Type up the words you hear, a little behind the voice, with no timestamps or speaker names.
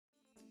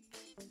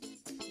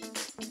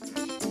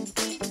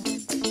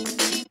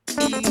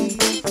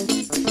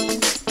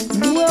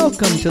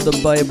Welcome to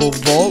the Bible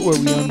Vault, where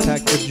we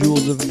unpack the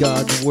jewels of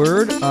God's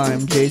Word.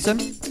 I'm Jason.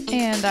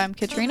 And I'm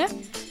Katrina.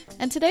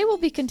 And today we'll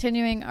be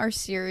continuing our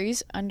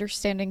series,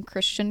 Understanding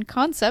Christian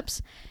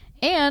Concepts,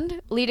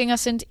 and leading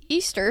us into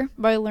Easter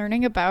by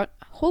learning about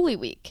Holy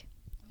Week.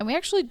 And we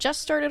actually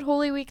just started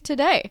Holy Week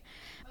today.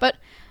 But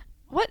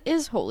what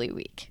is Holy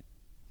Week?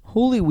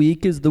 Holy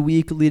Week is the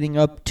week leading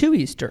up to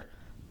Easter.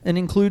 It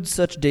includes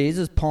such days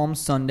as Palm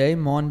Sunday,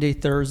 Maundy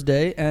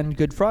Thursday, and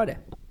Good Friday.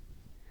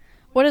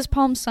 What is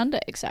Palm Sunday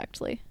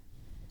exactly?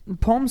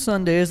 Palm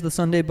Sunday is the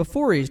Sunday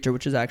before Easter,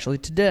 which is actually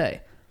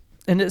today.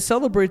 And it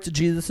celebrates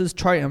Jesus'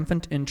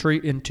 triumphant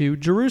entry into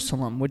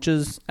Jerusalem, which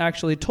is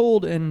actually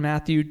told in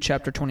Matthew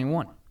chapter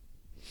 21.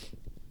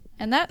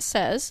 And that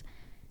says,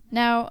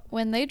 "Now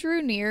when they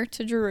drew near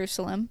to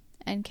Jerusalem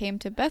and came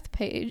to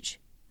Bethphage,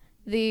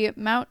 the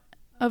Mount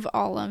of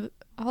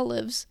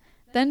Olives,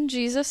 then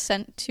Jesus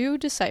sent 2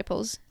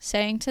 disciples,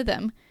 saying to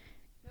them,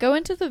 'Go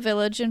into the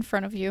village in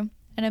front of you,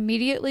 and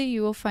immediately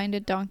you will find a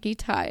donkey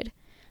tied,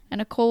 and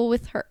a colt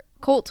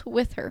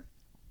with her.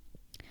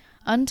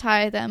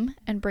 Untie them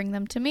and bring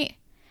them to me.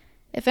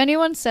 If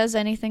anyone says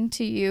anything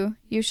to you,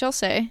 you shall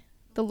say,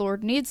 "The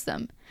Lord needs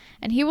them,"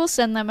 and he will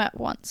send them at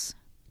once.'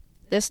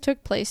 This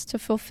took place to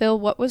fulfill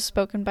what was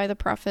spoken by the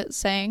prophet,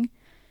 saying,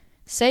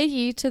 'Say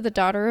ye to the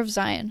daughter of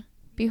Zion,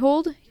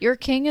 Behold, your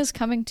king is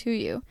coming to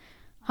you,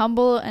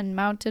 humble and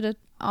mounted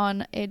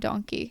on a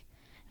donkey,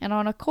 and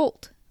on a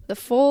colt, the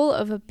foal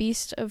of a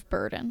beast of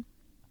burden.'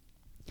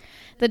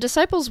 The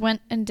disciples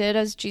went and did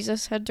as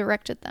Jesus had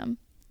directed them.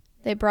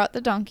 They brought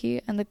the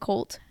donkey and the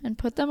colt and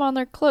put on them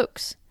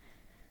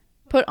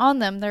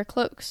their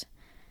cloaks,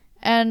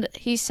 and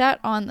he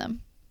sat on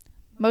them.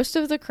 Most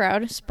of the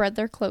crowd spread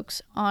their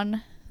cloaks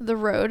on the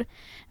road,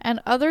 and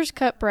others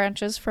cut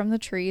branches from the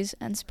trees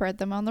and spread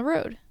them on the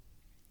road.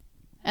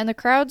 And the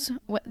crowds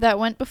that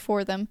went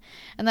before them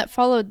and that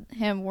followed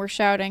him were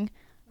shouting,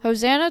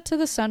 'Hosanna to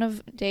the Son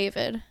of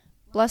David!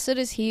 Blessed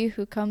is he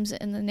who comes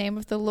in the name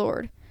of the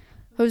Lord!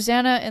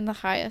 Hosanna in the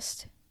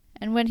highest!'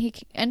 And when he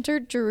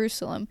entered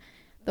Jerusalem,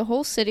 the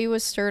whole city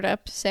was stirred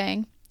up,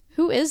 saying,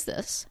 'Who is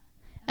this?'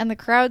 And the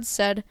crowd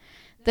said,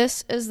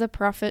 'This is the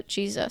prophet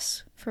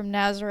Jesus from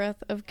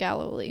Nazareth of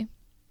Galilee.'"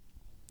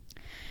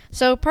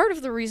 So part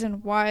of the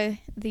reason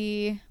why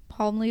the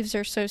palm leaves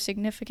are so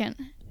significant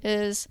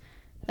is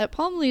that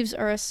palm leaves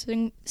are a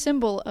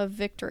symbol of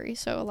victory.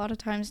 So a lot of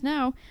times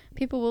now,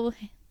 people will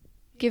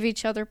give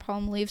each other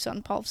palm leaves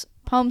on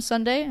Palm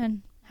Sunday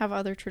and have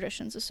other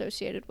traditions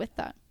associated with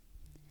that.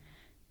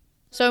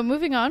 So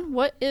moving on,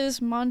 what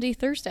is Maundy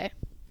Thursday?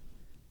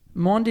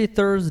 Maundy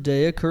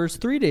Thursday occurs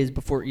 3 days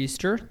before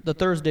Easter, the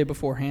Thursday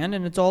beforehand,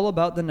 and it's all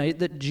about the night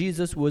that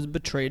Jesus was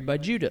betrayed by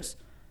Judas.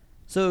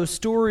 So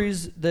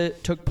stories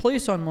that took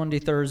place on Maundy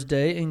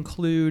Thursday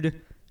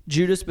include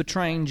Judas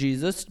betraying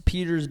Jesus,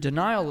 Peter's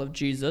denial of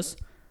Jesus,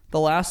 the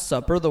Last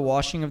Supper, the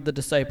washing of the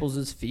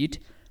disciples' feet,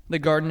 the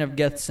Garden of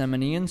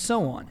Gethsemane, and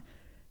so on.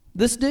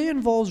 This day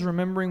involves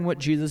remembering what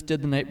Jesus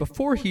did the night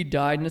before he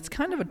died, and it's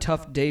kind of a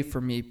tough day for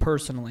me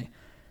personally,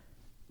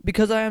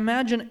 because I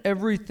imagine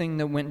everything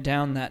that went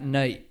down that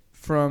night,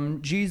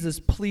 from Jesus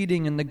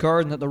pleading in the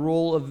garden that the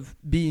role of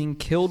being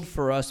killed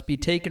for us be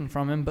taken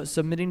from him, but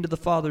submitting to the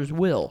Father's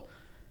will.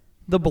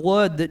 The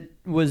blood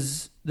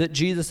that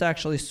Jesus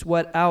actually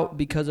sweat out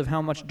because of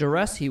how much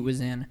duress he was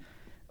in,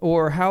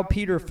 or how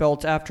Peter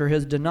felt after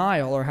his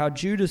denial, or how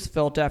Judas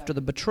felt after the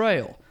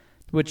betrayal,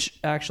 which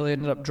actually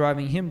ended up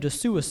driving him to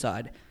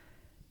suicide.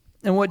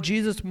 And what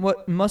Jesus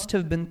must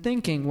have been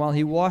thinking while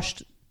he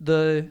washed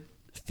the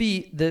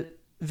feet that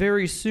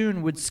very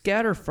soon would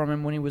scatter from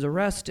him when he was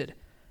arrested.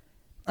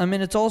 I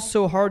mean, it's all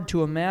so hard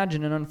to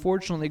imagine and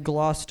unfortunately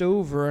glossed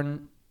over,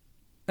 and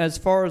as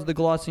far as the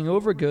glossing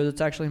over goes,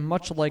 it's actually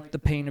much like the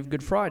pain of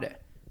Good Friday.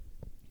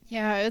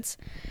 Yeah,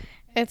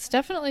 it's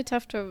definitely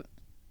tough to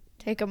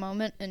take a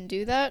moment and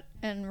do that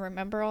and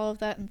remember all of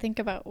that and think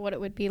about what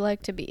it would be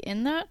like to be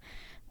in that,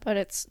 but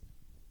it's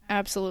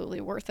absolutely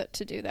worth it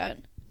to do that,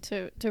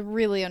 to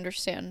really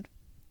understand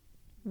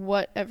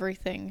what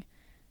everything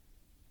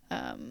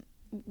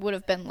would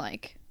have been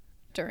like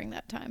during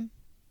that time.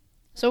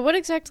 So what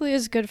exactly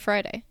is Good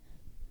Friday?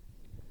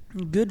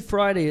 Good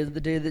Friday is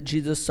the day that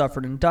Jesus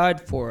suffered and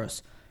died for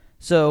us.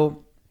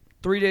 So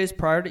 3 days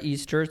prior to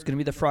Easter, it's going to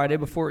be the Friday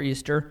before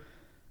Easter,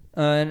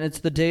 and it's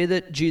the day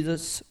that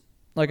Jesus,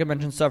 like I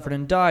mentioned, suffered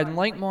and died. And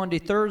like Maundy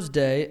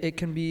Thursday, it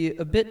can be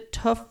a bit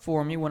tough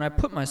for me when I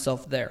put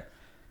myself there.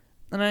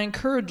 And I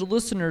encourage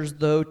listeners,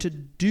 though, to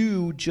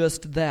do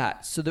just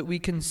that so that we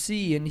can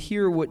see and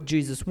hear what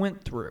Jesus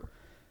went through.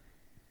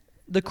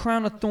 The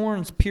crown of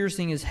thorns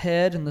piercing his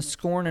head and the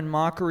scorn and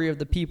mockery of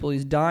the people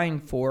he's dying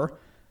for,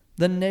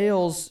 the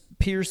nails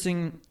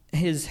piercing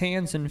his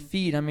hands and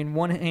feet. I mean,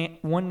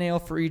 one nail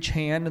for each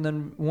hand and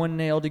then one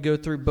nail to go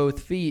through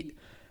both feet.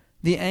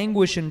 The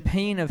anguish and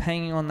pain of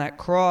hanging on that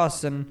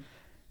cross, and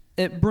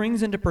it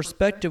brings into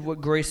perspective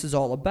what grace is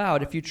all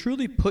about. If you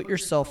truly put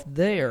yourself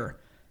there,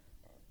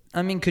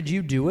 I mean, could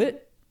you do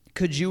it?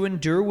 Could you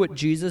endure what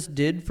Jesus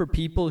did for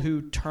people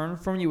who turn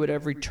from you at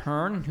every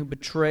turn, who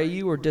betray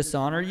you or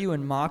dishonor you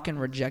and mock and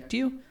reject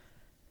you?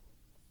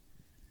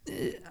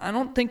 I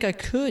don't think I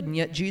could, and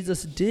yet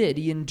Jesus did.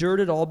 He endured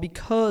it all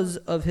because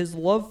of his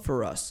love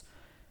for us.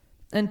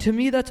 And to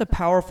me, that's a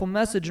powerful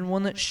message and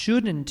one that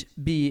shouldn't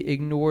be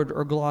ignored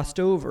or glossed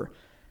over.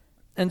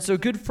 And so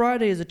Good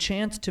Friday is a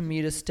chance to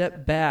me to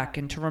step back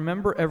and to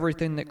remember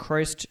everything that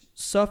Christ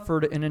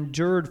suffered and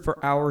endured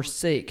for our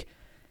sake.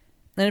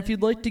 And if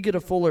you'd like to get a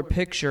fuller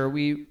picture,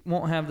 we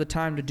won't have the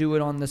time to do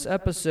it on this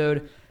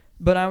episode,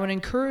 but I would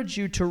encourage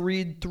you to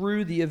read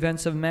through the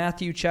events of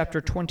Matthew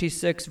chapter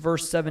 26,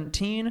 verse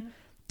 17,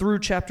 through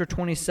chapter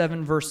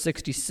 27, verse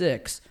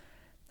 66.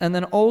 And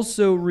then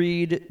also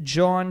read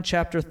John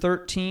chapter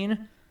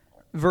 13,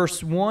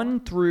 verse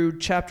 1, through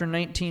chapter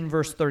 19,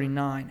 verse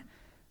 39.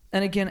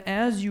 And again,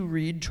 as you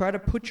read, try to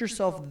put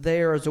yourself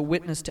there as a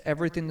witness to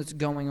everything that's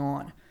going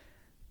on.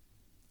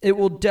 It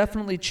will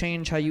definitely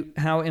change how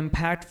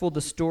impactful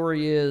the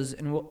story is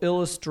and will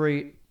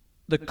illustrate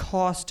the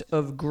cost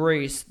of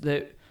grace,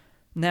 that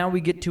now we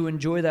get to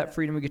enjoy that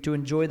freedom, we get to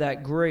enjoy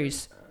that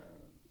grace,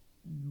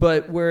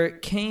 but where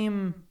it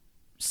came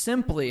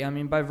simply,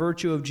 by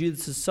virtue of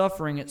Jesus'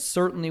 suffering, it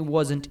certainly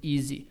wasn't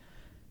easy.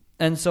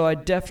 And so I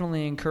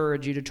definitely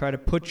encourage you to try to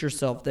put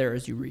yourself there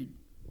as you read.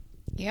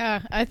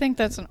 Yeah, I think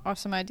that's an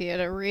awesome idea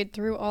to read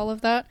through all of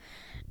that.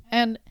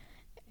 And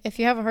if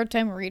you have a hard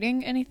time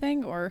reading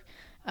anything, or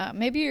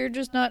maybe you're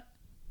just not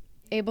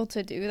able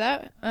to do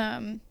that,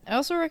 I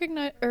also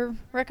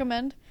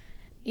recommend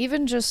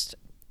even just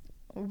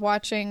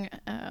watching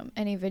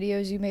any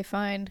videos you may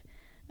find.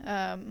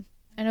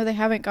 I know they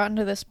haven't gotten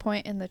to this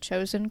point in The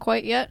Chosen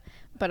quite yet,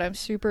 but I'm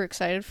super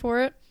excited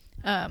for it.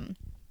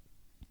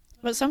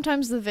 But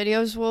sometimes the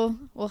videos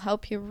will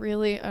help you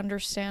really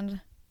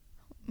understand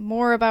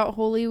more about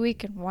Holy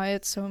Week and why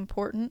it's so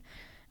important.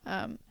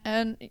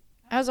 And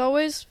as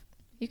always,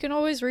 you can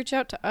always reach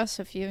out to us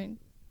if you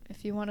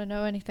want to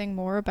know anything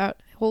more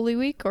about Holy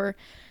Week, or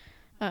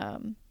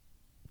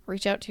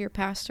reach out to your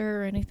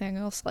pastor or anything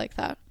else like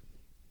that.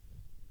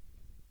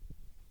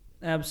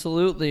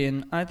 Absolutely,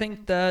 and I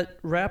think that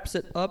wraps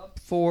it up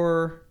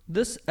for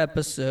this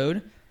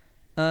episode.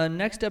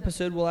 Next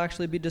episode, we'll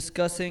actually be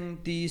discussing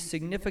the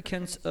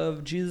significance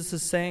of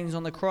Jesus' sayings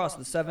on the cross,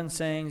 the 7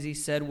 sayings he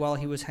said while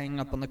he was hanging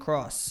up on the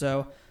cross.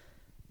 So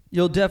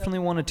you'll definitely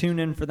want to tune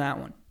in for that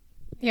one.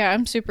 Yeah,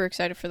 I'm super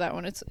excited for that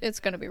one. It's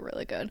going to be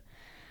really good.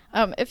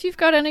 If you've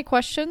got any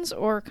questions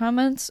or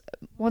comments,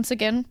 once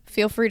again,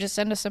 feel free to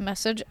send us a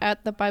message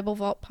at the Bible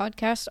Vault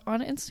Podcast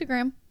on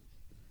Instagram.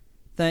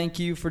 Thank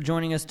you for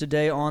joining us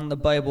today on the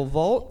Bible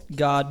Vault.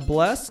 God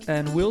bless,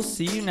 and we'll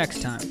see you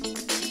next time.